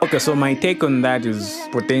Okay, so my take on that is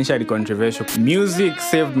potentially controversial. Music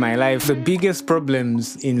saved my life. The biggest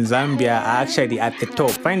problems in Zambia are actually at the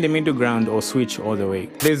top. Find the middle ground or switch all the way.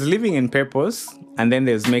 There's living in purpose, and then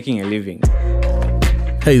there's making a living.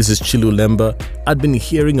 Hey, this is Chilu Lemba. I'd been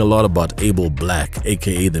hearing a lot about Abel Black,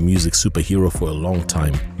 aka the music superhero, for a long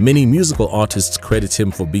time. Many musical artists credit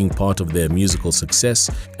him for being part of their musical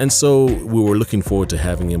success, and so we were looking forward to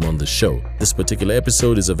having him on the show. This particular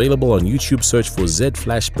episode is available on YouTube. Search for Z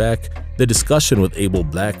Flashback. The discussion with Abel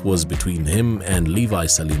Black was between him and Levi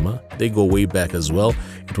Salima. They go way back as well.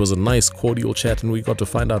 It was a nice, cordial chat, and we got to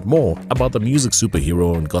find out more about the music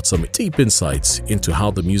superhero and got some deep insights into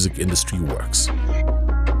how the music industry works.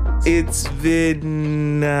 It's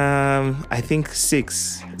been, I think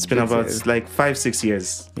 6. It's been about like 5-6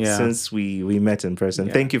 years since we met in person.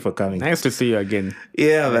 Yeah. Thank you for coming. Nice to see you again.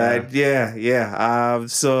 Yeah, man. Yeah.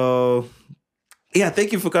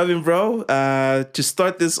 Thank you for coming, bro. To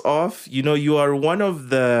start this off, you are one of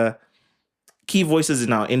the key voices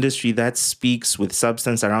in our industry that speaks with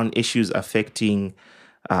substance around issues affecting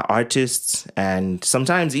artists and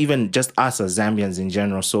sometimes even just us as Zambians in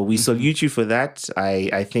general. So we salute you for that.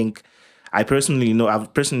 I think I've personally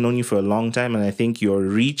known you for a long time, and I think your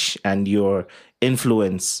reach and your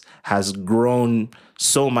influence has grown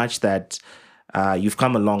so much that you've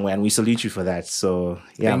come a long way, and we salute you for that. So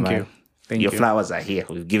yeah, Thank you. Your flowers are here.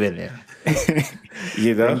 We've given them.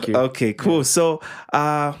 Thank you. Okay, cool. Yeah. So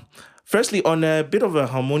firstly, on a bit of a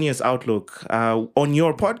harmonious outlook, on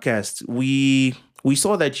your podcast, we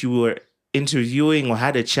saw that you were interviewing or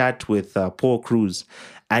had a chat with Paul Cruz,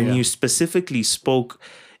 and you specifically spoke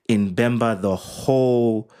in Bemba the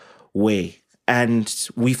whole way. And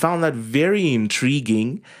we found that very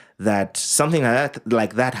intriguing, that something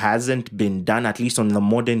like that hasn't been done, at least on the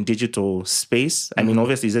modern digital space. I mean,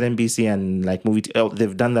 obviously ZNBC and like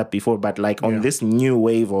they've done that before, but like on this new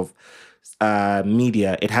wave of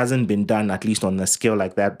media, it hasn't been done, at least on a scale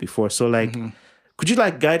like that before. So like, could you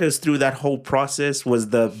like guide us through that whole process? Was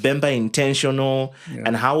the Bemba intentional? Yeah.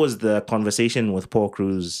 And how was the conversation with Paul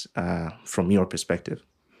Cruz from your perspective?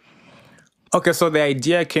 Okay, so the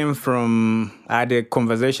idea came from, I had a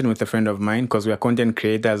conversation with a friend of mine because we are content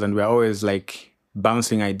creators and we're always like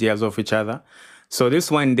bouncing ideas off each other. So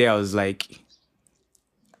this one day I was like,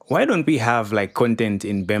 why don't we have like content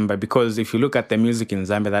in Bemba? Because if you look at the music in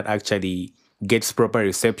Zambia that actually gets proper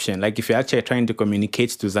reception, like if you're actually trying to communicate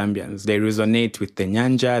to Zambians, they resonate with the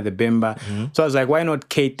Nyanja, the Bemba. So I was like, why not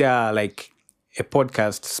cater like a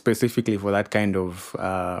podcast specifically for that kind of,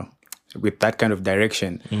 with that kind of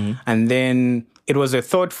direction? And then it was a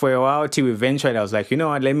thought for a while till eventually I was like, you know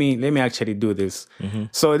what, let me actually do this.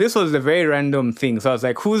 So this was a very random thing. So I was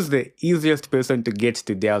like, who's the easiest person to get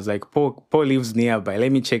today? I was like, Paul lives nearby.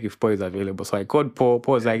 Let me check if Paul is available. So I called Paul.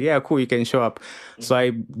 Paul was like, yeah, cool, you can show up. So I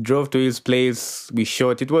drove to his place. We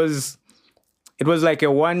shot. It was like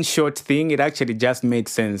a one-shot thing. It actually just made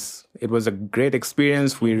sense. It was a great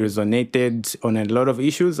experience. We resonated on a lot of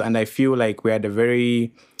issues, and I feel like we had a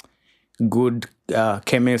very good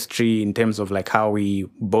chemistry in terms of like how we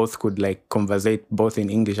both could like conversate both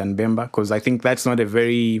in English and Bemba, because I think that's not a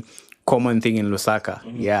very common thing in Lusaka.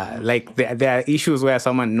 Yeah, like there are issues where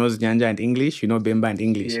someone knows Nyanja and English, Bemba and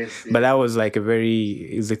English. Yes. But that was like a very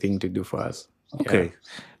easy thing to do for us. Okay. Yeah.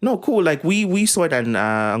 No, cool. Like we saw it, and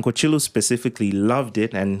Uncle Chilu specifically loved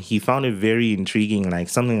it, and he found it very intriguing. Like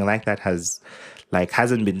something like that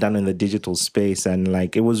hasn't been done in the digital space, and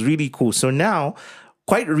like it was really cool. So now,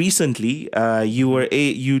 quite recently,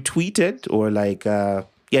 you tweeted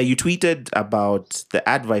you tweeted about the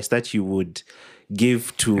advice that you would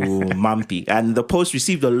give to Mampi, and the post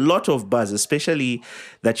received a lot of buzz, especially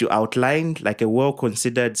that you outlined like a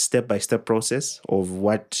well-considered step-by-step process of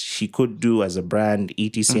what she could do as a brand,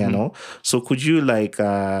 etc. and all. So could you like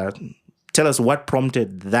tell us what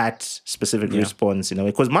prompted that specific response in a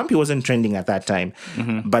way? Because Mampi wasn't trending at that time,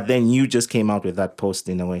 but then you just came out with that post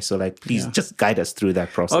in a way. So like, please just guide us through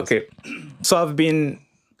that process. Okay. So I've been,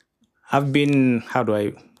 how do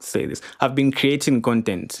I say this? I've been creating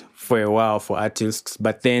content for a while for artists,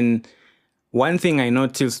 but then one thing I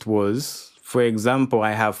noticed was, for example,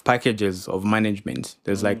 I have packages of management.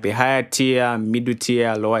 There's like the higher tier, middle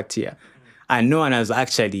tier, lower tier. And no one has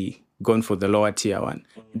actually gone for the lower tier one,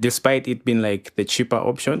 despite it being like the cheaper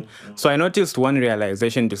option. So I noticed one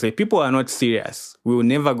realization to say, people are not serious. We will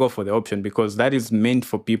never go for the option because that is meant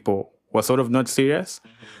for people who are sort of not serious.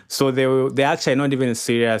 So they're actually not even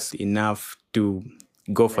serious enough to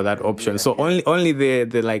go for that option. So only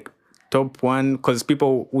the like top one, because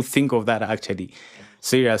people who think of that are actually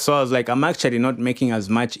serious. So I was like, I'm actually not making as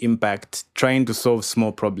much impact trying to solve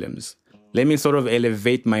small problems. Let me sort of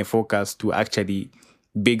elevate my focus to actually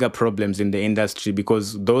bigger problems in the industry,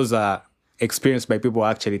 because those are experienced by people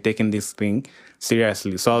actually taking this thing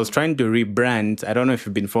seriously. So I was trying to rebrand. I don't know if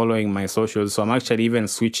you've been following my socials. So I'm actually even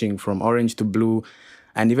switching from orange to blue,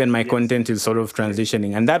 and even my content is sort of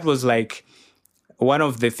transitioning. And that was like one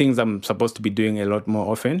of the things I'm supposed to be doing a lot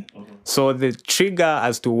more often. So the trigger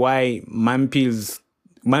as to why Mampi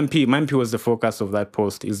was the focus of that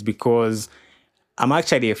post is because I'm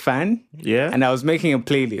actually a fan. Yeah. And I was making a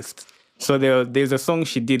playlist. So there's a song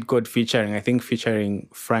she did called Featuring, I think featuring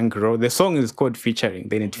Frank Rowe. The song is called Featuring,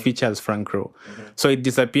 then it features Frank Rowe. So it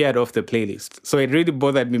disappeared off the playlist. So it really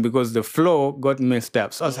bothered me because the flow got messed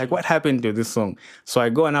up. So I was like, what happened to this song? So I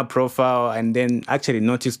go on her profile and then actually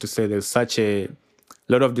noticed to say there's such a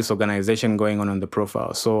lot of disorganization going on the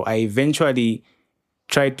profile. So I eventually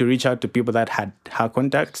tried to reach out to people that had her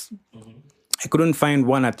contacts. I couldn't find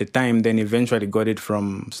one at the time, then eventually got it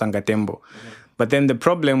from Sangatembo. But then the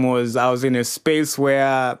problem was I was in a space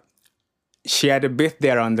where she had a birthday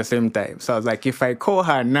around the same time. So I was like, if I call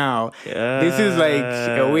her now, this is like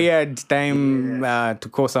a weird time to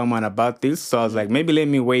call someone about this. So I was like, maybe let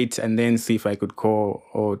me wait and then see if I could call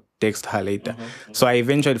or text her later. So I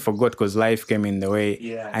eventually forgot because life came in the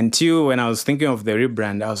way. Until when I was thinking of the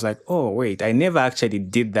rebrand, I was like, oh, wait, I never actually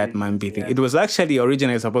did that Mampi thing. It was actually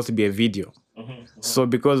originally supposed to be a video. So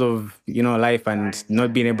because of, life and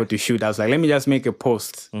not being able to shoot, I was like, let me just make a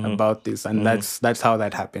post about this. And that's how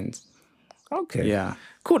that happened. Okay. Yeah.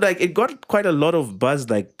 Cool. Like it got quite a lot of buzz.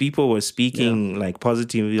 Like people were speaking like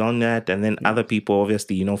positively on that, and then other people,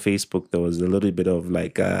 obviously, Facebook, there was a little bit of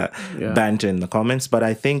like banter in the comments. But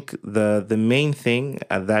I think the main thing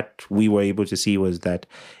that we were able to see was that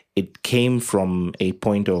it came from a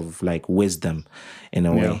point of like wisdom in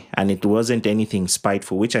a way, and it wasn't anything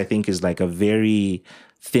spiteful, which I think is like a very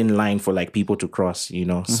thin line for like people to cross,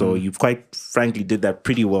 So you quite frankly did that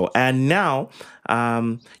pretty well. And now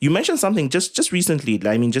you mentioned something just recently,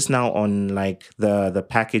 I mean just now on like the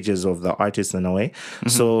packages of the artists in a way.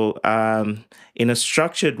 So in a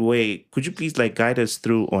structured way, could you please like guide us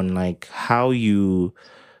through on like how you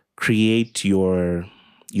create your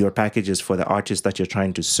packages for the artists that you're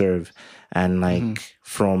trying to serve, and like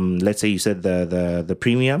from, let's say you said the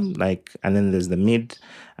premium, like, and then there's the mid,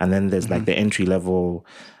 and then there's like the entry level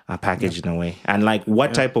package in a way, and like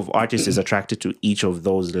what type of artist is attracted to each of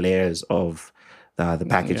those layers of the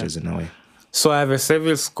packages in a way. So I have a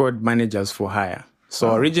service called Managers for Hire.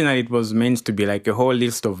 So originally it was meant to be like a whole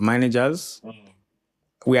list of managers.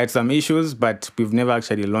 We had some issues, but we've never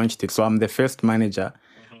actually launched it. So I'm the first manager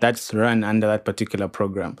that's run under that particular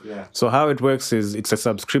program. So how it works is it's a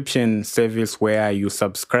subscription service where you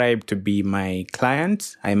subscribe to be my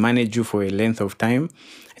client. I manage you for a length of time.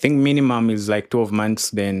 I think minimum is like 12 months,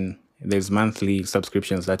 then there's monthly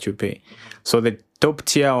subscriptions that you pay. So the top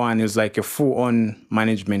tier one is like a full-on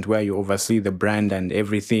management where you oversee the brand and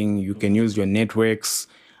everything. You can use your networks,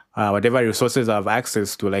 whatever resources I have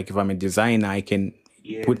access to. Like if I'm a designer, I can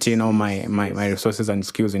put in all my resources and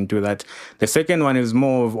skills into that. The second one is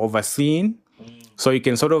more of overseeing. So you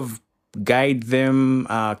can sort of guide them,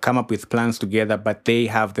 come up with plans together, but they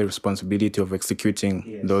have the responsibility of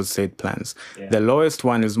executing those said plans. The lowest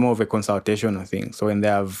one is more of a consultational thing. So when they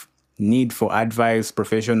have need for advice,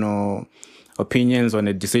 professional opinions on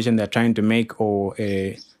a decision they're trying to make or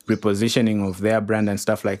a repositioning of their brand and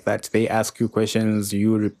stuff like that, they ask you questions,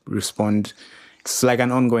 you respond. It's like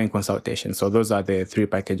an ongoing consultation. So those are the three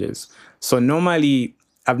packages. So normally,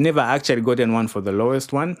 I've never actually gotten one for the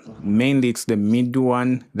lowest one. Mainly, it's the mid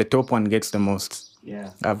one. The top one gets the most.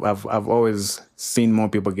 I've always seen more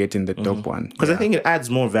people getting the top one. Because I think it adds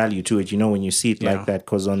more value to it, when you see it like that.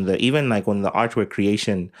 Because even like on the artwork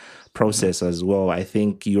creation process as well, I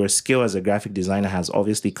think your skill as a graphic designer has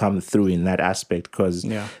obviously come through in that aspect, because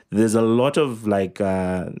there's a lot of like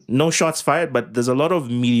no shots fired, but there's a lot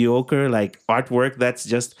of mediocre like artwork that's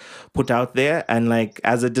just put out there, and like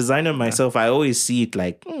as a designer myself, I always see it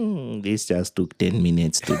like this just took 10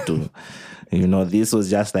 minutes to do. This was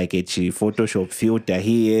just like a cheap Photoshop filter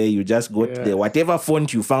here. You just got the whatever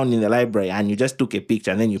font you found in the library and you just took a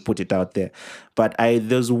picture and then you put it out there. But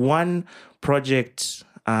there's one project,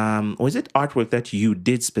 was it artwork that you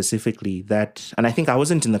did specifically that, and I think I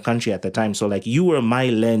wasn't in the country at the time, so like you were my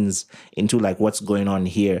lens into like what's going on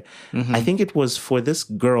here. I think it was for this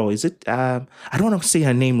girl. Is it I don't want to say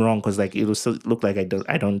her name wrong because like it will still look like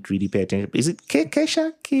I don't really pay attention. Is it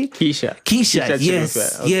Keisha?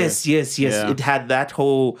 Yes. It had that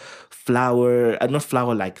whole flower, not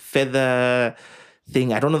flower, like feather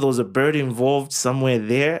thing. I don't know, there was a bird involved somewhere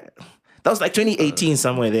there. That was like 2018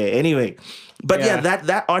 somewhere there. Anyway, but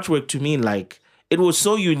that artwork to me, like, it was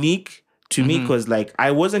so unique to me because like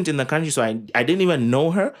I wasn't in the country, so I didn't even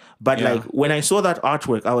know her. But like when I saw that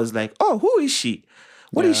artwork, I was like, oh, who is she?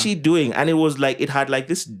 What is she doing? And it was like it had like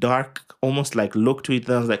this dark, almost like look to it.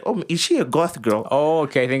 And I was like, oh, is she a goth girl? Oh,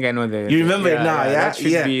 okay. I think I know the. You remember it now, yeah? That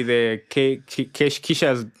should be the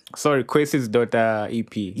Kwesi's daughter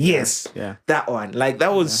EP. Yes, that one. Like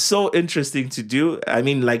that was so interesting to do. I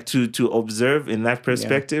mean, like to observe in that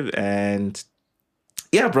perspective and.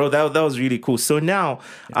 Yeah, bro, that was really cool. So now,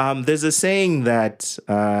 there's a saying that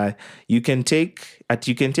you can take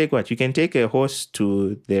what? You can take a horse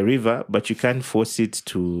to the river, but you can't force it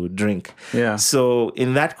to drink. Yeah. So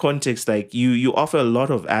in that context, like you offer a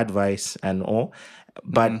lot of advice and all,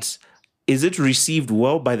 but is it received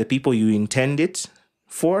well by the people you intend it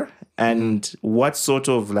for? And what sort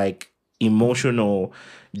of like emotional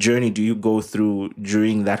journey do you go through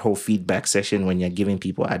during that whole feedback session when you're giving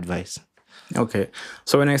people advice? Okay.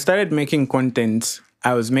 So when I started making content,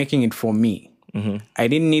 I was making it for me. I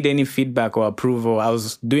didn't need any feedback or approval. I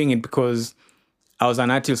was doing it because I was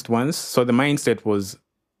an artist once. So the mindset was,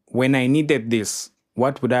 when I needed this,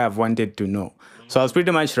 what would I have wanted to know? So I was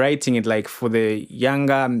pretty much writing it like for the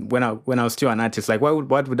younger, when I was still an artist, like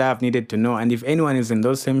what would I have needed to know? And if anyone is in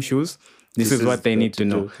those same shoes, this is what they need to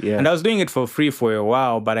know. Yeah. And I was doing it for free for a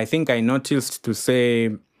while, but I think I noticed to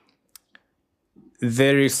say,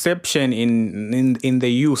 the reception in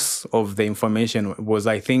the use of the information was,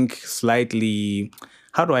 I think, slightly,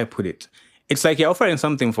 how do I put it? It's like you're offering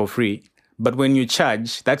something for free, but when you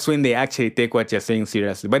charge, that's when they actually take what you're saying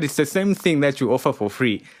seriously. But it's the same thing that you offer for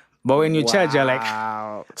free. But when you charge, you're like...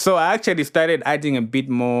 So I actually started adding a bit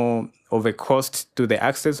more of a cost to the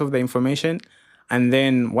access of the information. And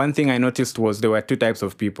then one thing I noticed was there were two types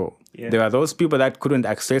of people. There were those people that couldn't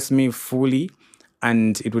access me fully.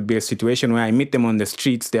 And it would be a situation where I meet them on the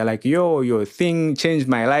streets. They're like, yo, your thing changed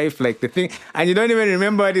my life. Like the thing. And you don't even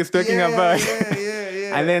remember what he's talking about.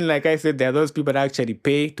 And then, like I said, there are those people that actually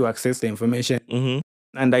pay to access the information.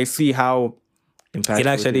 And I see how it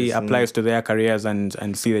actually applies to their careers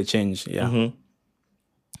and see the change. Yeah.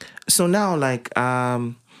 So now, like,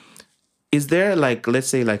 is there, like, let's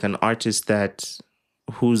say, like an artist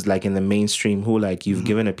who's like in the mainstream, who like you've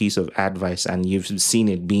given a piece of advice and you've seen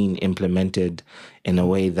it being implemented in a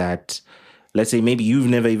way that, let's say, maybe you've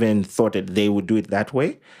never even thought that they would do it that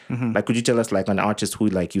way? Like, could you tell us like an artist who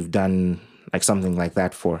like you've done like something like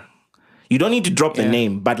that for? You don't need to drop the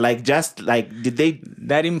name, but like just like, did they...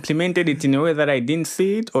 That implemented it in a way that I didn't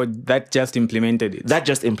see it, or that just implemented it? That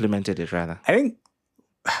just implemented it, rather. I think,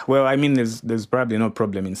 well, I mean, there's probably no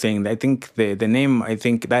problem in saying that. I think the name, I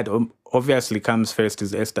think that obviously comes first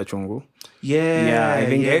is Esther Chungu. Yeah, I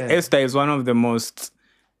think Esther is one of the most,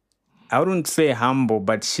 I wouldn't say humble,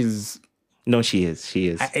 but she's... No, she is. She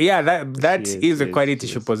is. That is a quality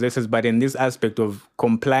she possesses, but in this aspect of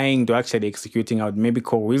complying to actually executing, I would maybe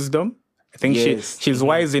call wisdom. I think she's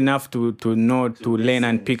wise enough to know, to learn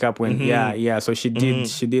and pick up when, so she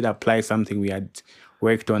did apply something we had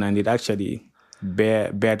worked on, and it actually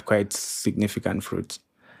bared quite significant fruit.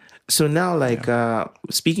 So now, like,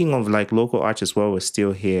 speaking of like local artists while we're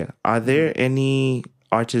still here, are there any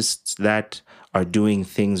artists that are doing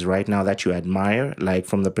things right now that you admire, like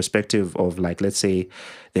from the perspective of like, let's say,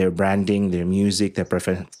 their branding, their music, their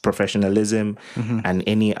professionalism, and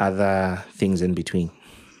any other things in between?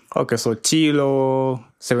 Okay, so Tilo,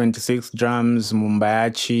 76 Drums,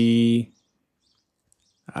 Mumbayachi,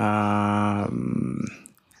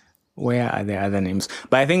 where are the other names?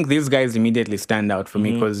 But I think these guys immediately stand out for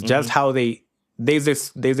me because just how there's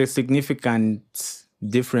a significant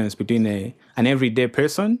difference between an everyday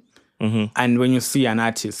person and when you see an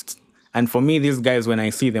artist. And for me, these guys, when I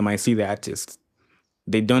see them, I see the artist.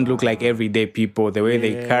 They don't look like everyday people. The way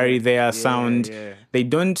they carry their sound, they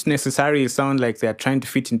don't necessarily sound like they're trying to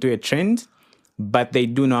fit into a trend, but they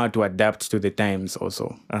do know how to adapt to the times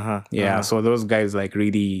also. So those guys like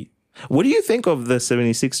really... What do you think of the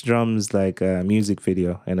 76 Drums like music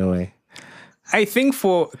video in a way? I think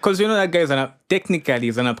because you know that guy technically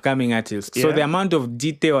is an upcoming artist. So the amount of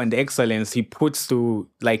detail and excellence he puts to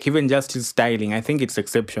like even just his styling, I think it's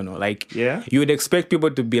exceptional. Like you would expect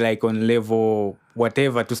people to be like on level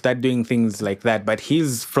whatever to start doing things like that. But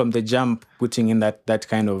he's from the jump putting in that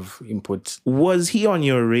kind of input. Was he on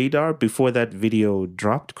your radar before that video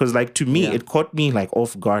dropped? Because like to me, it caught me like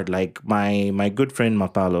off guard. Like my good friend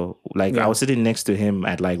Mapalo, like I was sitting next to him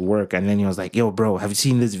at like work, and then he was like, yo, bro, have you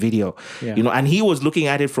seen this video? You know, and he was looking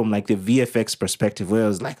at it from like the VFX perspective, where I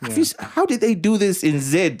was like, how did they do this in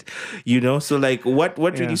Z? You know, so like what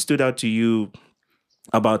really stood out to you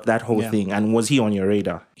about that whole thing? And was he on your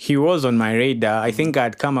radar? He was on my radar. I think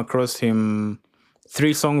I'd come across him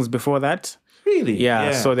 3 songs before that. Really?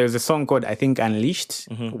 Yeah, so there's a song called, I think, Unleashed,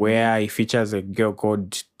 where he features a girl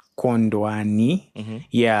called Kondwani.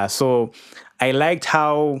 Yeah, so I liked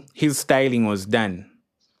how his styling was done.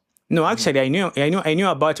 No, actually, I knew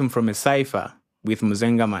about him from a cipher with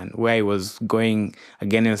Muzengaman, where he was going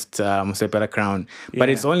against Musepera Crown. But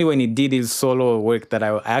it's only when he did his solo work that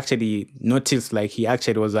I actually noticed, like, he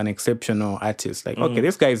actually was an exceptional artist. Like, okay,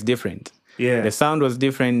 this guy is different. Yeah. The sound was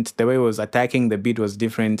different. The way he was attacking the beat was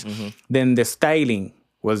different. Then the styling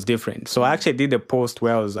was different. So I actually did a post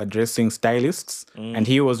where I was addressing stylists, and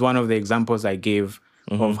he was one of the examples I gave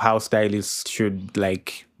of how stylists should,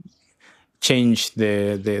 like, change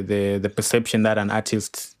the perception that an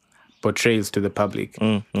artist portrays to the public,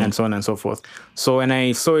 and so on and so forth. So when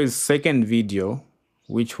I saw his second video,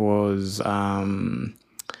 which was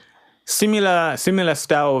similar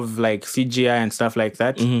style of like CGI and stuff like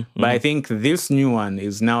that, but I think this new one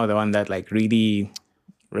is now the one that like really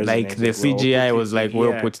like the CGI was like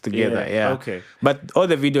well put together. Yeah. Okay. But all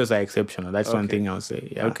the videos are exceptional. That's one thing I'll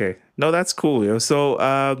say. Yeah. Okay. No, that's cool. Yo. So,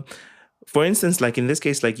 for instance, like in this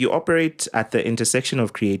case, like you operate at the intersection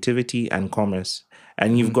of creativity and commerce.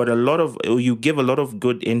 And you've got you give a lot of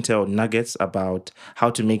good intel nuggets about how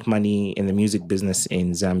to make money in the music business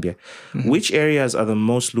in Zambia. Which areas are the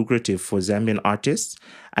most lucrative for Zambian artists?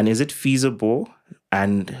 And is it feasible?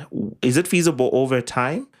 And is it feasible over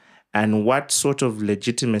time? And what sort of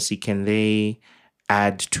legitimacy can they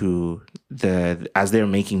add to as they're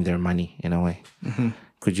making their money in a way?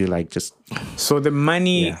 Could you like just... So the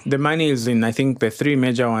money is in, I think the three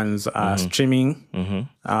major ones are streaming,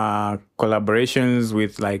 collaborations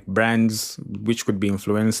with like brands, which could be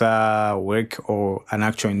influencer work or an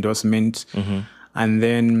actual endorsement. And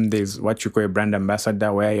then there's what you call a brand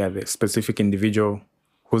ambassador, where you have a specific individual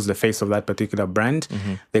who's the face of that particular brand.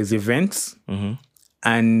 There's events,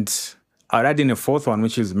 and I'll add in a fourth one,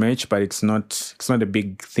 which is merch, but it's not a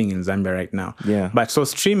big thing in Zambia right now. Yeah. But so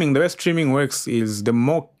streaming, the way streaming works is the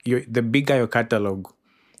bigger your catalog,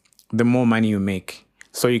 the more money you make.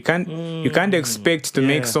 So you can't expect to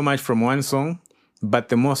make so much from one song, but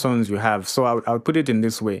the more songs you have. So I'll put it in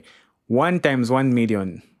this way: 1 times 1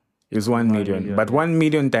 million is 1 million, but 1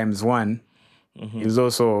 million times 1 is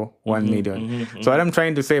also 1 million. So what I'm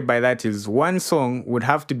trying to say by that is one song would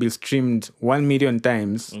have to be streamed 1 million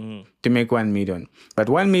times to make 1 million. But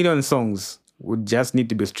 1 million songs would just need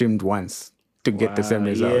to be streamed once to get the same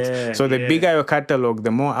results. Yeah, so the bigger your catalog,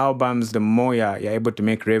 the more albums, the more you're able to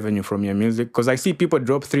make revenue from your music. Because I see people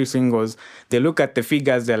drop 3 singles, they look at the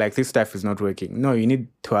figures, they're like, this stuff is not working. No, you need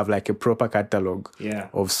to have like a proper catalog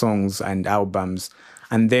of songs and albums.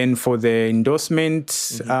 And then for the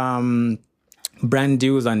endorsement, brand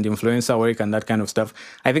deals and influencer work and that kind of stuff,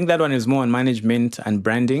 I think that one is more on management and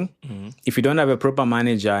branding. If you don't have a proper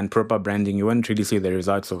manager and proper branding, you won't really see the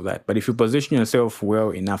results of that. But if you position yourself well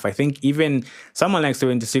enough, I think even someone like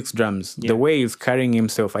 76 Drums, the way he's carrying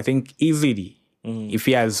himself, I think easily, if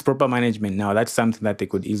he has proper management now, that's something that they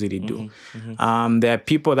could easily do. There are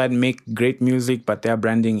people that make great music, but their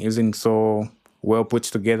branding isn't so well put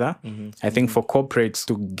together. I think for corporates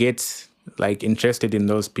to get like interested in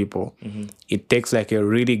those people, it takes like a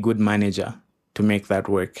really good manager to make that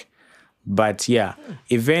work. But yeah,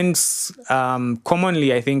 events,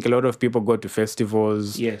 commonly I think a lot of people go to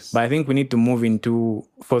festivals. Yes. But I think we need to move into,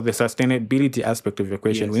 for the sustainability aspect of your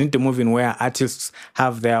question, we need to move in where artists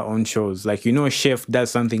have their own shows. Like, Chef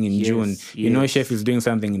does something in June. Chef is doing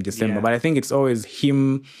something in December. But I think it's always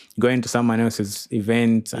him going to someone else's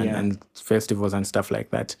event and festivals and stuff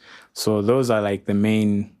like that. So those are like the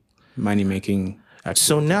main money-making activities.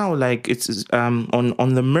 So now, like, it's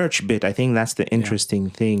on the merch bit, I think that's the interesting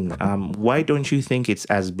thing. Why don't you think it's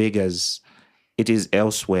as big as it is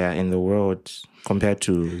elsewhere in the world compared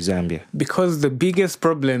to Zambia? Because the biggest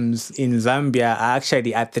problems in Zambia are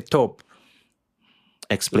actually at the top.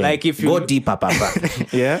 Explain. Like if you go deeper, Papa.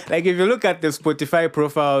 Yeah. Like if you look at the Spotify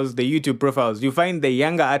profiles, the YouTube profiles, you find the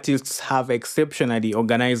younger artists have exceptionally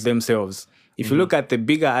organized themselves. If you look at the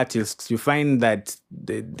bigger artists, you find that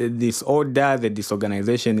the disorder, the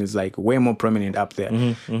disorganization is like way more prominent up there.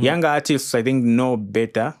 Younger artists, I think, know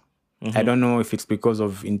better. I don't know if it's because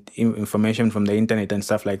of information from the internet and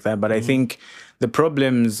stuff like that, but I think the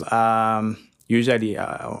problems are usually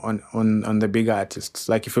on the bigger artists.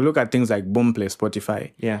 Like if you look at things like Boomplay,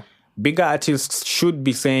 Spotify, bigger artists should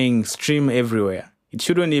be saying stream everywhere. It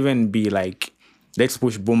shouldn't even be like, let's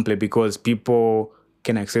push Boomplay because people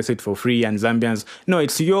can access it for free, and Zambians. No,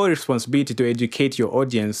 it's your responsibility to educate your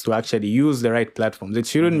audience to actually use the right platforms. It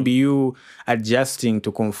shouldn't be you adjusting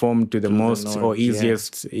to conform to the most or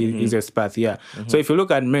norms, easiest path. Yeah. So if you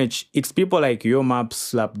look at merch, it's people like Yo Map,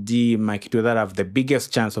 Slap D, Mike Two that have the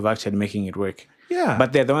biggest chance of actually making it work. Yeah.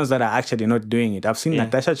 But they're the ones that are actually not doing it. I've seen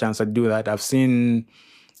Natasha Chancellor do that. I've seen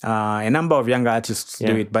a number of younger artists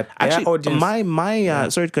do it, but actually, their audience. my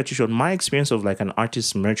sorry to cut you short. My experience of like an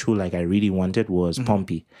artist merch who like I really wanted was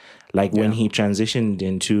Mampi. Like when he transitioned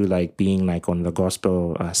into like being like on the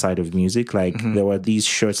gospel side of music, like there were these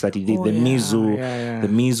shirts that he did, the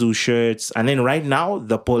Mizu shirts, and then right now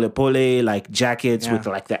the pole pole like jackets with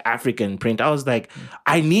like the African print. I was like,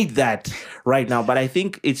 I need that right now, but I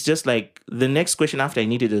think it's just like the next question after I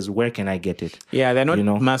need it is where can I get it? Yeah, they're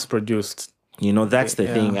not mass produced. That's the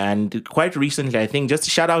thing. And quite recently, I think, just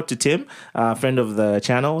shout out to Tim, a friend of the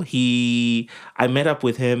channel. I met up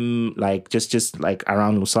with him like just like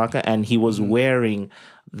around Lusaka, and he was wearing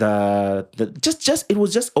it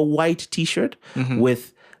was just a white t-shirt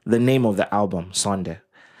with the name of the album, Sonde.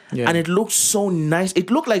 Yeah. And it looked so nice.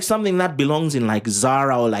 It looked like something that belongs in like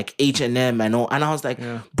Zara or like H&M and all. And I was like,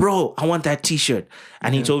 bro, I want that t-shirt.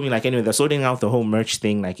 And he told me like, anyway, they're sorting out the whole merch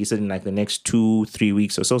thing. Like he said in like the next 2-3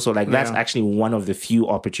 weeks or so. So like that's actually one of the few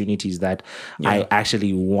opportunities that I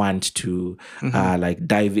actually want to like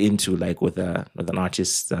dive into like with an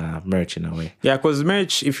artist's merch in a way. Yeah, because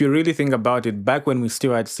merch, if you really think about it, back when we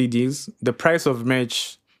still had CDs, the price of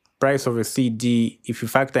a CD, if you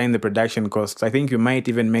factor in the production costs, I think you might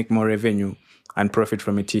even make more revenue and profit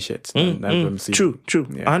from a t-shirt than from CD. True,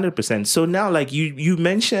 100%. So now, like you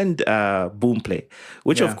mentioned Boomplay,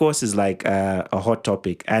 which of course is like a hot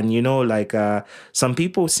topic, and like some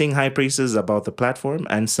people sing high praises about the platform,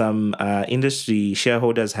 and some industry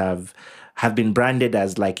shareholders have been branded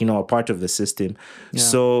as like a part of the system.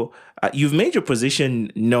 So you've made your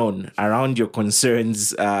position known around your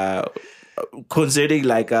concerns concerning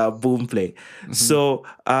like Boomplay. So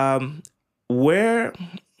where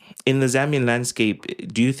in the Zambian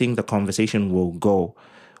landscape do you think the conversation will go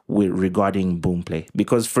regarding Boomplay?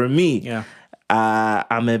 Because for me,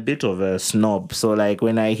 I'm a bit of a snob. So like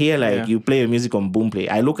when I hear like you play your music on Boomplay,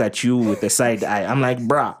 I look at you with a side eye. I'm like,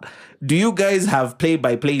 bruh, do you guys have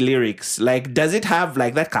play-by-play lyrics? Like, does it have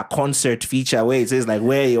like that concert feature where it says like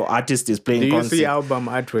where your artist is playing concert? Do you see album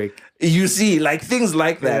artwork? You see, like things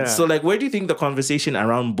like that. So like where do you think the conversation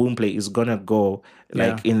around Boomplay is gonna go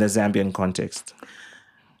like in the Zambian context?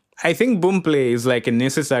 I think Boomplay is like a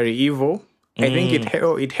necessary evil. I think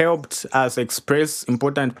it helped us express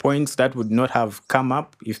important points that would not have come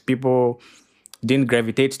up if people didn't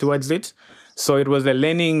gravitate towards it. So it was a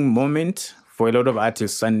learning moment for a lot of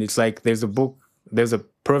artists. And it's like there's a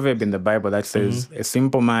proverb in the Bible that says, a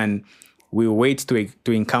simple man will wait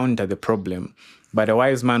to encounter the problem, but a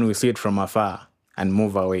wise man will see it from afar and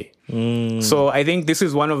move away. So I think this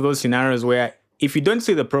is one of those scenarios where if you don't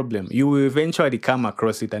see the problem, you will eventually come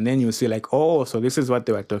across it, and then you'll see like, oh, so this is what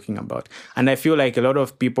they were talking about. And I feel like a lot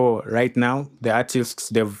of people right now, the artists,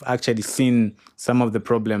 they've actually seen some of the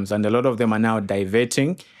problems, and a lot of them are now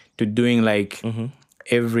diverting to doing like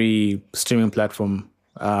every streaming platform,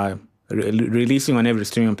 releasing on every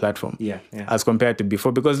streaming platform, as compared to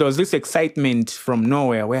before, because there was this excitement from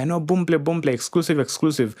nowhere where Boomplay,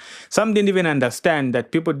 exclusive. Some didn't even understand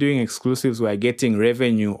that people doing exclusives were getting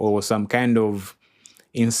revenue or some kind of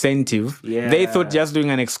incentive. They thought just doing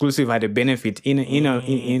an exclusive had a benefit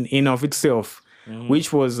in of itself,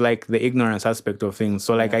 which was like the ignorance aspect of things.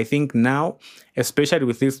 So like I think now, especially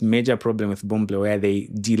with this major problem with Boomplay, where they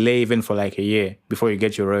delay even for like a year before you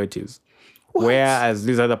get your royalties. Whereas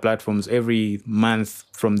these other platforms, every month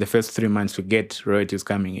from the first 3 months, you get royalties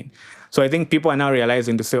coming in. So I think people are now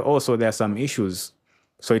realizing to say, oh, so there are some issues.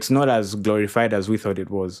 So it's not as glorified as we thought it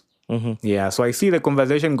was. Yeah, so I see the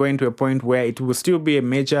conversation going to a point where it will still be a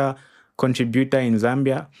major contributor in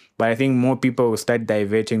Zambia, but I think more people will start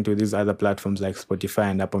diverting to these other platforms like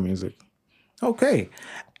Spotify and Apple Music. Okay.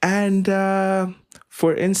 And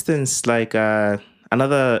for instance, like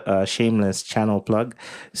another shameless channel plug.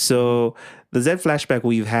 So the Z Flashback,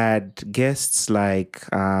 we've had guests like,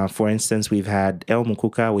 for instance, we've had El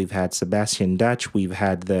Mukuka, we've had Sebastian Dutch, we've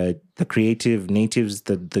had the Creative Natives,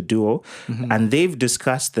 the duo, and they've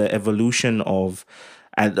discussed the evolution of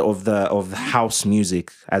the house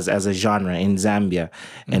music as a genre in Zambia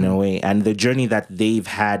in a way, and the journey that they've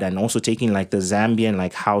had, and also taking like the Zambian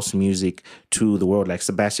like house music to the world. Like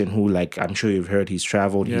Sebastian, who like I'm sure you've heard, he's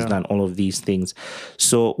traveled, he's done all of these things.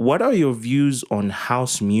 So what are your views on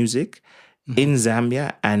house music in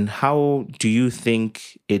Zambia, and how do you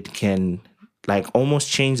think it can like almost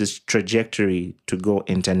change its trajectory to go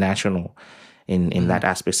international in that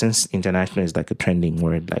aspect, since international is like a trending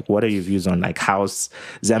word? Like, what are your views on like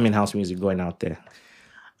Zambian house music going out there?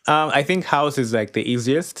 I think house is like the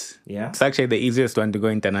easiest. Yeah. It's actually the easiest one to go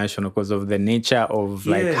international because of the nature of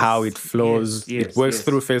like Yes, how it flows. yes, It works yes.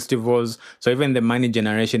 through festivals. So even the money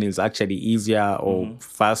generation is actually easier or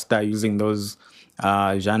faster using those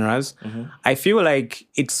genres. I feel like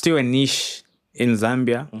it's still a niche in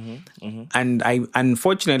Zambia. And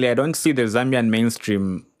unfortunately, I don't see the Zambian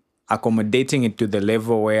mainstream accommodating it to the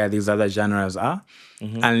level where these other genres are,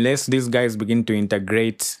 unless these guys begin to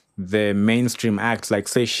integrate the mainstream acts, like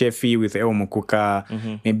say Shefi with Eo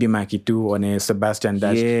Mukuka, maybe Makitu on a Sebastian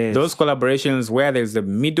Dash. Yes. Those collaborations where there's a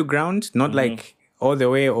middle ground, not like all the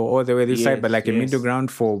way or all the way this side, but like a middle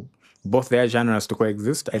ground for both their genres to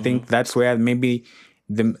coexist. I think that's where maybe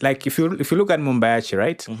like if you look at Mumbayachi,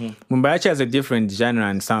 right? Mumbayachi has a different genre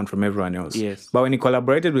and sound from everyone else. Yes. But when he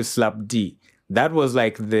collaborated with Slap D, that was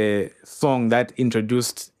like the song that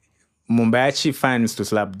introduced Mumbayachi fans to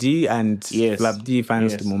Slap D and Slap D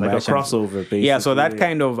fans to Mumbayachi. Like a crossover, basically. Yeah, so that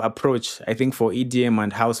kind of approach, I think, for EDM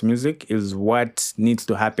and house music is what needs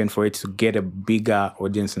to happen for it to get a bigger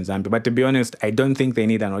audience in Zambia. But to be honest, I don't think they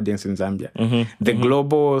need an audience in Zambia. The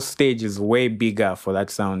global stage is way bigger for that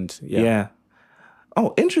sound. Yeah.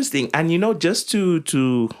 Oh, interesting. And just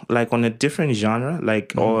to like on a different genre,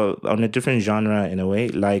 like or on a different genre in a way,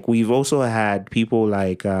 like we've also had people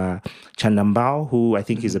like Chandambao, who I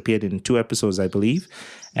think has appeared in 2 episodes, I believe.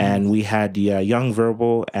 And we had Young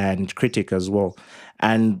Verbal and Critic as well.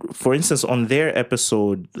 And for instance, on their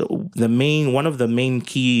episode, one of the main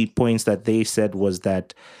key points that they said was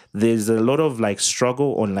that there's a lot of like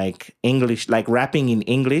struggle on like English, like rapping in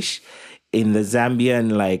English in the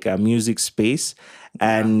Zambian like music space.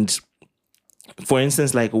 And for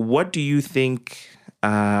instance, like, what do you think,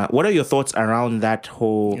 what are your thoughts around that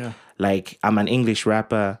whole, like, I'm an English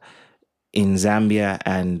rapper in Zambia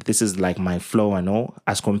and this is like my flow and all,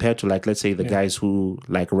 as compared to like, let's say the guys who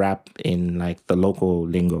like rap in like the local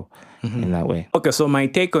lingo in that way? Okay, so my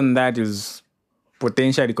take on that is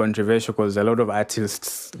potentially controversial because a lot of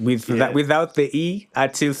artists without the E,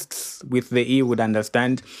 artists with the E would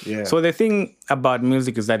understand. Yeah. So the thing about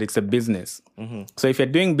music is that it's a business. So if you're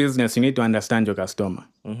doing business, you need to understand your customer.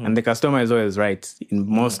 And the customer is always right in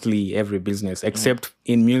mostly every business, except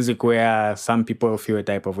in music where some people feel a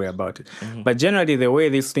type of way about it. But generally, the way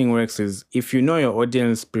this thing works is if you know your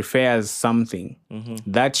audience prefers something,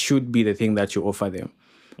 that should be the thing that you offer them.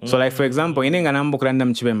 So like, for example, inenga nambukulanda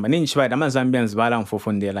mchibemba ninchibada ama Zambians bala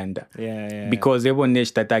mfofondelanda. Because everyone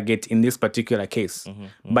needs that target in this particular case.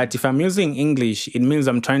 But if I'm using English, it means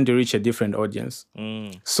I'm trying to reach a different audience.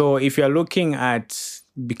 So if you're looking at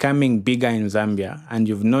becoming bigger in Zambia and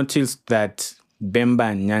you've noticed that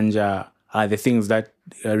Bemba and Nyanja are the things that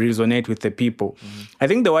resonate with the people, I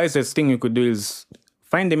think the wisest thing you could do is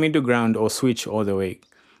find the middle ground or switch all the way.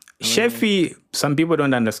 Shefi, some people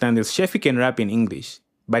don't understand this. Shefi can rap in English,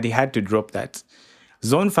 but he had to drop that.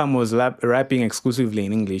 Zone Farm was rapping exclusively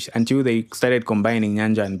in English until they started combining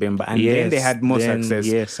Nyanja and Bemba, and then they had more success.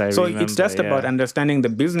 Yes, I so remember, it's just about understanding the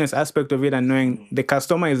business aspect of it and knowing the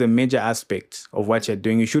customer is a major aspect of what you're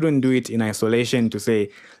doing. You shouldn't do it in isolation to say,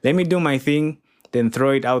 let me do my thing, then throw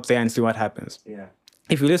it out there and see what happens.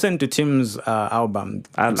 If you listen to Tim's album,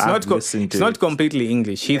 it's not completely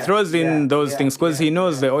English. He throws in those things because he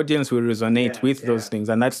knows the audience will resonate with those things,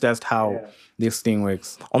 and that's just how this thing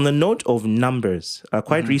works. On the note of numbers,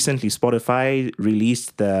 quite recently, Spotify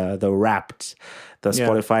released the Wrapped. The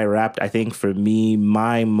Spotify Wrapped, I think for me,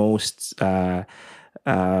 my most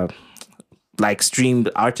like streamed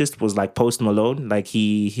artist was like Post Malone. Like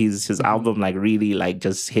his album like really like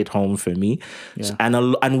just hit home for me.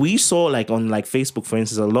 And we saw like on like Facebook, for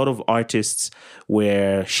instance, a lot of artists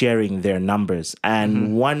were sharing their numbers.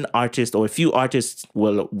 And one artist or a few artists,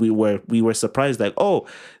 well, we were surprised like, oh,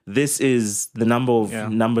 this is the number of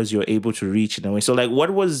numbers you're able to reach in a way. So like,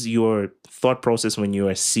 what was your thought process when you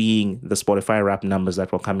were seeing the Spotify Rap numbers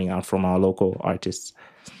that were coming out from our local artists?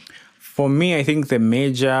 For me, I think the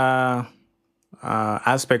major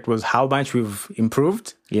aspect was how much we've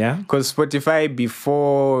improved. Because Spotify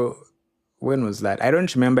before, when was that? I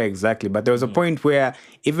don't remember exactly, but there was a point where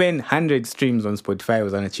even 100 streams on Spotify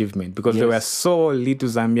was an achievement because there were so little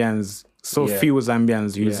Zambians, few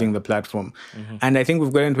Zambians using the platform. And I think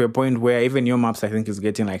we've gotten to a point where even Your Maps, I think, is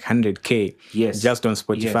getting like 100K just on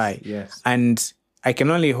Spotify. And I can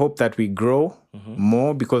only hope that we grow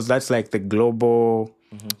more because that's like the global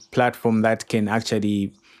platform that can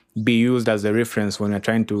actually be used as a reference when you're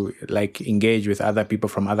trying to like engage with other people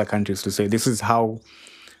from other countries to say this is how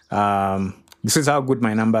good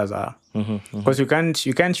my numbers are. Because you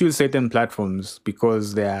can't use certain platforms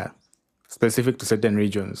because they are specific to certain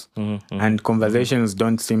regions, and conversations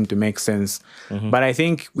don't seem to make sense. But I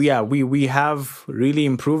think we have really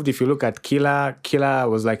improved. If you look at Killer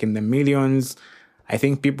was like in the millions. I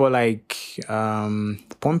think people like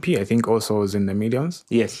Pompey, I think also was in the millions.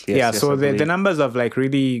 Yes. So the numbers have like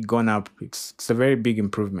really gone up. It's a very big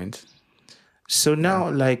improvement. So now,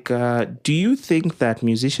 like, do you think that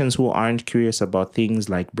musicians who aren't curious about things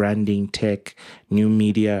like branding, tech, new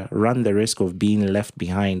media run the risk of being left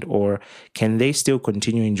behind, or can they still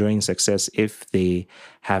continue enjoying success if they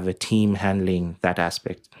have a team handling that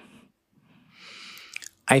aspect?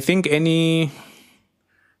 I think any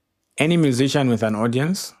musician with an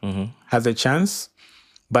audience has a chance,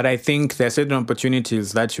 but I think there are certain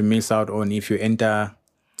opportunities that you miss out on if you enter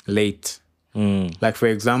late. Like, for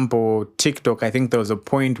example, TikTok, I think there was a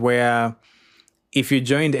point where if you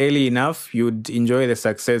joined early enough, you'd enjoy the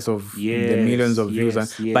success of the millions of views.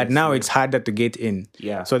 But now it's harder to get in.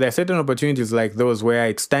 So there are certain opportunities like those where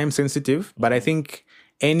it's time sensitive. But I think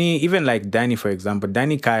even like Danny, for example,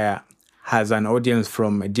 Danny Kaya has an audience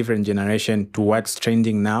from a different generation to what's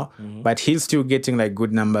trending now, but he's still getting like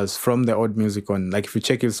good numbers from the old music on. Like if you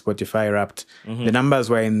check his Spotify Wrapped, the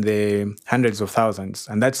numbers were in the hundreds of thousands,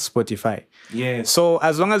 and that's Spotify. So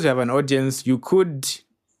as long as you have an audience, you could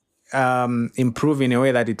improve in a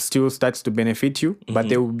way that it still starts to benefit you, but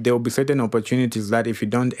there will be certain opportunities that if you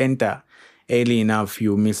don't enter early enough,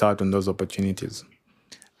 you miss out on those opportunities.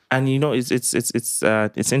 And you know, it's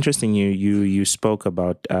interesting. You spoke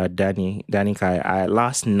about Danny Kai.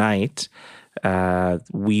 Last night, I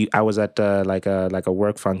was at like a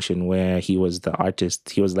work function where he was the artist.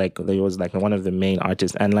 He was like one of the main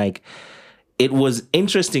artists, and like it was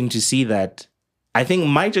interesting to see that. I think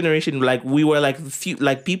my generation, like we were like few,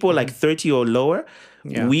 like people like 30 or lower.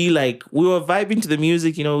 We were vibing to the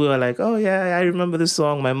music, you know. We were like, oh yeah, I remember this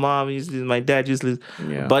song. My dad used to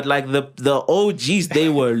listen. But like the OGs, they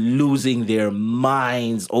were losing their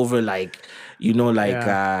minds over like, you know, like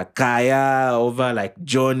Kaya, over like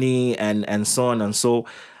Johnny and so on and so.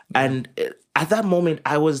 And at that moment,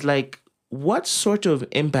 I was like, what sort of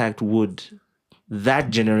impact would that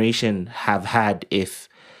generation have had if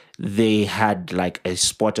they had like a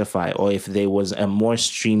Spotify, or if there was a more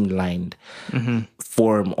streamlined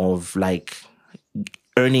form of like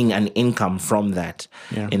earning an income from that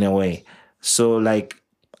in a way? So like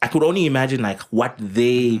I could only imagine like what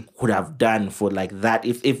they could have done for like that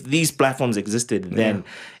if these platforms existed then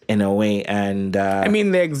in a way. And I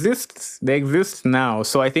mean, they exist now.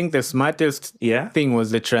 So I think the smartest thing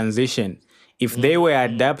was the transition. If they were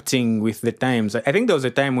adapting with the times, I think there was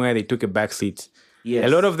a time where they took a backseat. A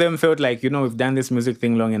lot of them felt like, you know, we've done this music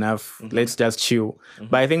thing long enough, let's just chill.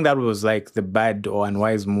 But I think that was like the bad or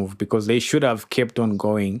unwise move, because they should have kept on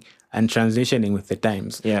going and transitioning with the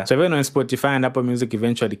times. So even when Spotify and Apple Music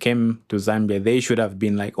eventually came to Zambia, they should have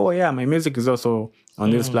been like, oh yeah, my music is also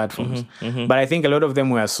on these platforms. But I think a lot of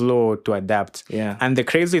them were slow to adapt. And the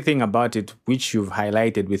crazy thing about it, which you've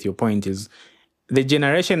highlighted with your point, is the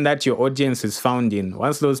generation that your audience is found in,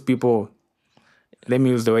 once those people, let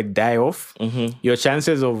me use the word, die off, your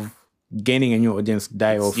chances of gaining a new audience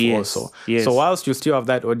die off also. So whilst you still have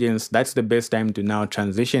that audience, that's the best time to now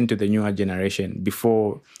transition to the newer generation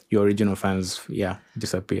before your original fans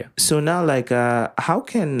disappear. So now, like, how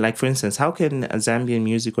can, like, for instance, how can Zambian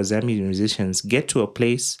music or Zambian musicians get to a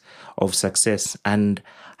place of success? And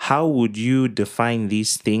how would you define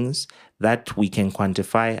these things that we can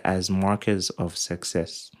quantify as markers of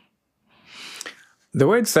success? The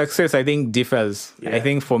word success, I think, differs. I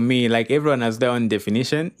think for me, like everyone has their own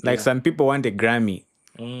definition. Like some people want a Grammy,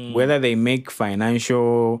 whether they make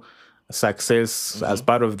financial success as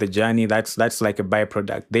part of the journey, that's like a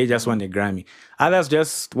byproduct. They just want a Grammy. Others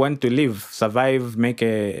just want to live, survive, make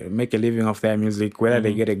a living off their music. Whether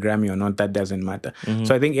they get a Grammy or not, that doesn't matter.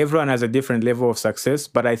 So I think everyone has a different level of success,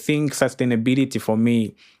 but I think sustainability for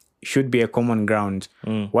me should be a common ground.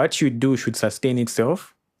 What you do should sustain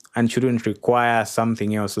itself and shouldn't require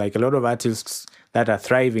something else. Like a lot of artists that are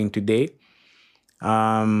thriving today,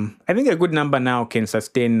 I think a good number now can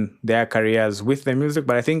sustain their careers with the music.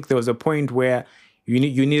 But I think there was a point where you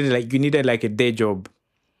needed like a day job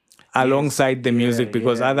alongside the music,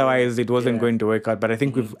 because otherwise it wasn't going to work out. But I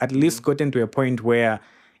think we've at least gotten to a point where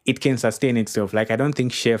it can sustain itself. Like I don't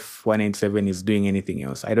think Chef 187 is doing anything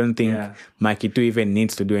else. I don't think Maki 2 even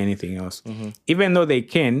needs to do anything else. Even though they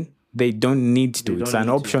can, they don't need to. It's an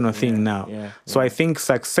optional thing now. So I think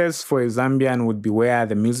success for a Zambian would be where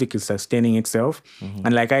the music is sustaining itself.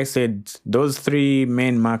 And like I said, those three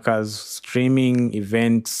main markers: streaming,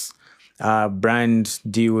 events, brand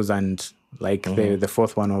deals, and like the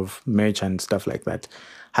fourth one of merch and stuff like that.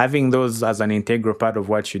 Having those as an integral part of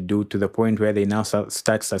what you do to the point where they now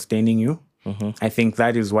start sustaining you, I think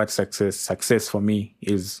that is what success for me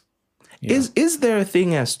is. Yeah. Is there a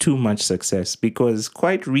thing as too much success? Because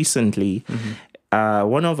quite recently,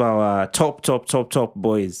 one of our top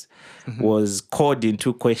boys was called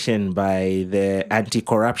into question by the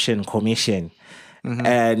Anti-Corruption Commission.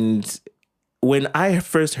 And when I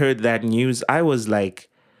first heard that news, I was like,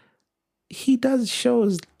 he does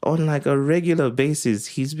shows on like a regular basis.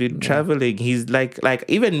 He's been traveling. He's like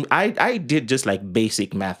even I did just like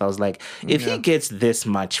basic math. I was like, if he gets this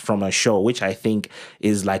much from a show, which I think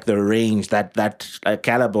is like the range that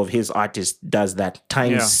caliber of his artist does, that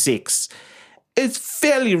times 6, it's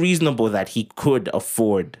fairly reasonable that he could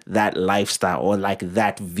afford that lifestyle or like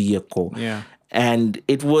that vehicle. Yeah. And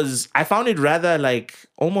I found it rather like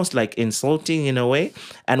almost like insulting in a way.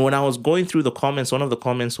 And when I was going through the comments, one of the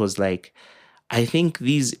comments was like, I think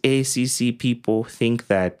these ACC people think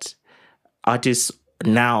that artists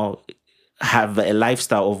now have a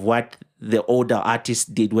lifestyle of what the older artists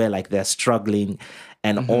did, where like they're struggling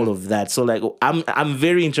and all of that. So like I'm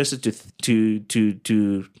very interested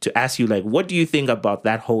to ask you, like, what do you think about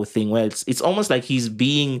that whole thing where it's almost like he's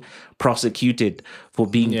being prosecuted for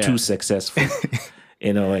being too successful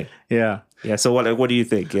in a way. Yeah. Yeah. So what do you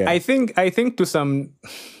think? Yeah. I think to some,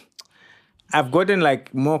 I've gotten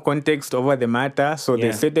like more context over the matter. So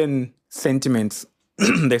there's certain sentiments,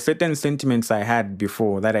 there's certain sentiments I had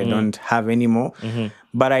before that I don't have anymore.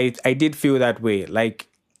 But I did feel that way. Like,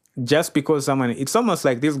 just because it's almost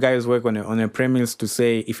like these guys work on a premise to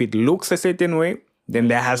say, if it looks a certain way, then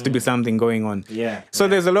there has to be something going on. Yeah. So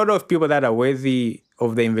there's a lot of people that are worthy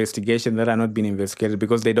of the investigation that are not being investigated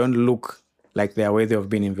because they don't look like they are worthy of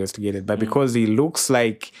being investigated. But because he looks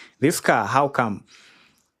like this car, how come?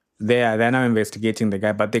 They're now investigating the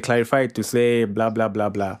guy, but they clarify it to say blah, blah, blah,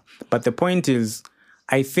 blah. But the point is,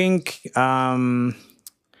 I think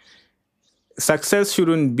success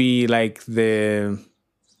shouldn't be like the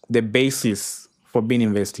basis for being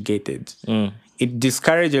investigated. It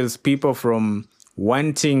discourages people from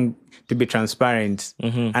wanting to be transparent.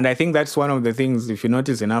 And I think that's one of the things, if you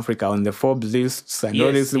notice in Africa, on the Forbes lists and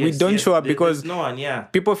all this, we don't show up because no one,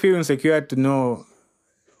 people feel insecure to know,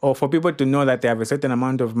 or for people to know that they have a certain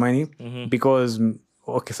amount of money because,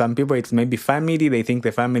 okay, some people, it's maybe family. They think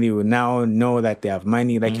the family will now know that they have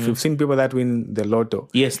money. Like if you've seen people that win the lotto.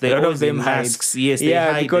 Yes, they a lot always of them in hide. masks. Yes, they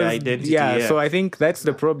hide their identity. Yeah, so I think that's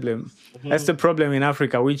the problem. That's the problem in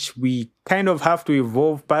Africa, which we kind of have to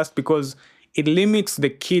evolve past because it limits the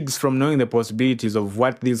kids from knowing the possibilities of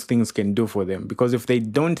what these things can do for them. Because if they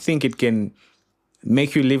don't think it can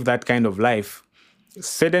make you live that kind of life,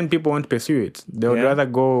 certain people won't pursue it. They would rather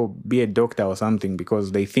go be a doctor or something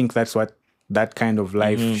because they think that's what that kind of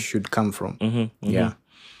life should come from. Yeah.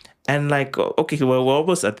 And like, okay, well, we're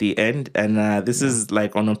almost at the end. And this is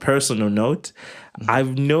like on a personal note.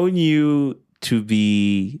 I've known you to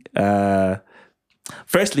be...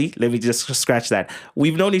 Firstly, let me just scratch that.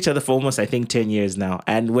 We've known each other for almost, I think, 10 years now.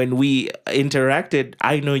 And when we interacted,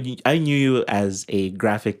 I knew you as a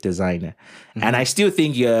graphic designer. And I still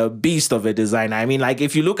think you're a beast of a designer. I mean, like,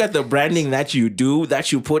 if you look at the branding that you do,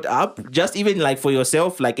 that you put up, just even like for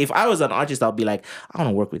yourself, like if I was an artist, I'll be like, I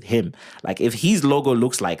want to work with him. Like if his logo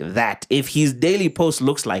looks like that, if his daily post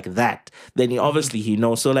looks like that, then obviously he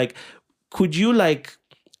knows. So like, could you like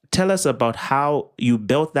tell us about how you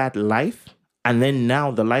built that life? And then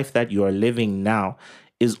now the life that you are living now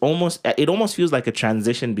is almost feels like a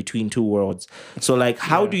transition between two worlds. So like,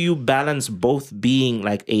 how do you balance both being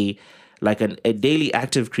like a daily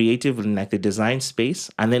active creative in like the design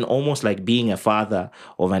space and then almost like being a father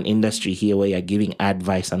of an industry here where you're giving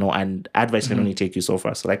advice and advice can only take you so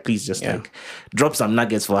far. So like, please just like drop some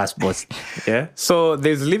nuggets for us, boss. Yeah. So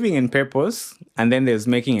there's living in purpose and then there's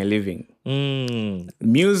making a living.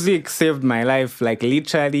 Music saved my life, like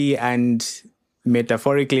literally and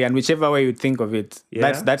metaphorically, and whichever way you think of it.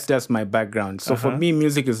 That's just my background. So for me,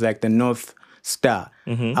 music is like the North Star.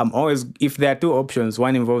 I'm always, if there are two options,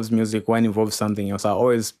 one involves music, one involves something else, I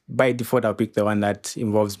always, by default, I'll pick the one that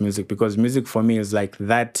involves music because music for me is like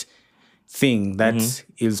that thing that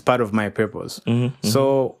is part of my purpose.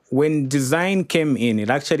 So when design came in, it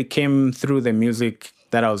actually came through the music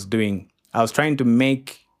that I was doing. I was trying to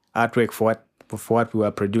make artwork for what we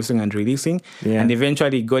were producing and releasing, and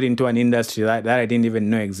eventually got into an industry that I didn't even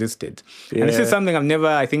know existed. And this is something I've never,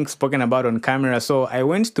 I think, spoken about on camera. So I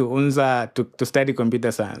went to UNZA to study computer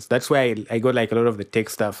science. That's where I got like a lot of the tech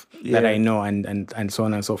stuff that I know and so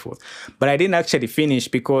on and so forth. But I didn't actually finish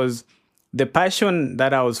because the passion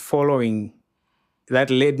that I was following, that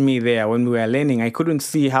led me there. When we were learning, I couldn't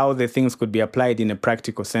see how the things could be applied in a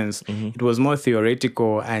practical sense. It was more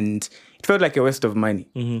theoretical, and it felt like a waste of money.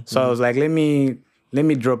 So I was like, let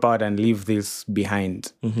me drop out and leave this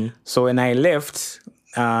behind. So when I left,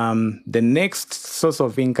 the next source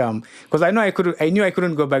of income, because I knew I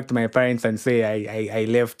couldn't go back to my parents and say I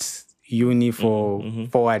left uni for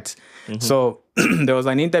what. So there was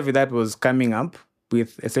an interview that was coming up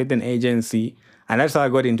with a certain agency, and that's how I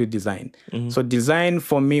got into design. So design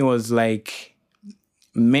for me was like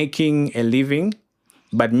making a living,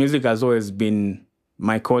 but music has always been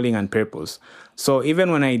my calling and purpose. So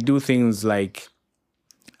even when I do things like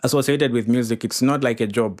associated with music, it's not like a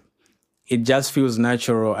job. It just feels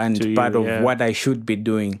natural and part of what I should be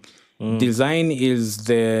doing. Design is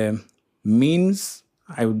the means,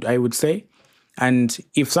 I would say. And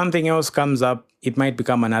if something else comes up, it might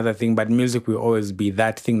become another thing, but music will always be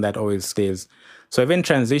that thing that always stays. So even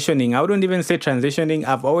transitioning, I wouldn't even say transitioning.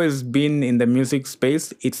 I've always been in the music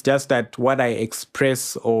space. It's just that what I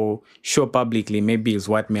express or show publicly maybe is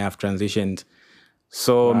what may have transitioned.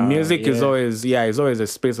 So music is always a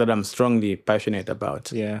space that I'm strongly passionate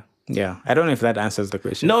about. Yeah, I don't know if that answers the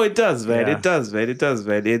question. No, it does, man. It does,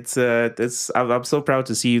 man. It's. I'm so proud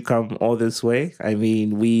to see you come all this way. I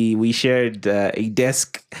mean, we shared a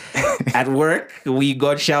desk at work. We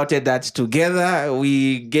got shouted at together.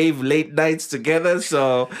 We gave late nights together.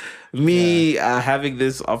 So me having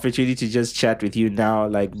this opportunity to just chat with you now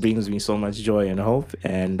like brings me so much joy and hope.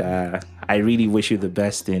 And I really wish you the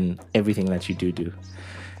best in everything that you do.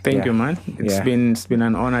 Thank you, man. It's been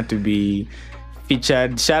an honor to be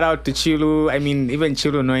featured. Shout out to Chilu. I mean, even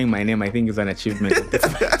Chilu knowing my name, I think is an achievement.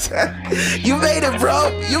 You made it, bro.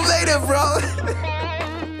 You made it, bro.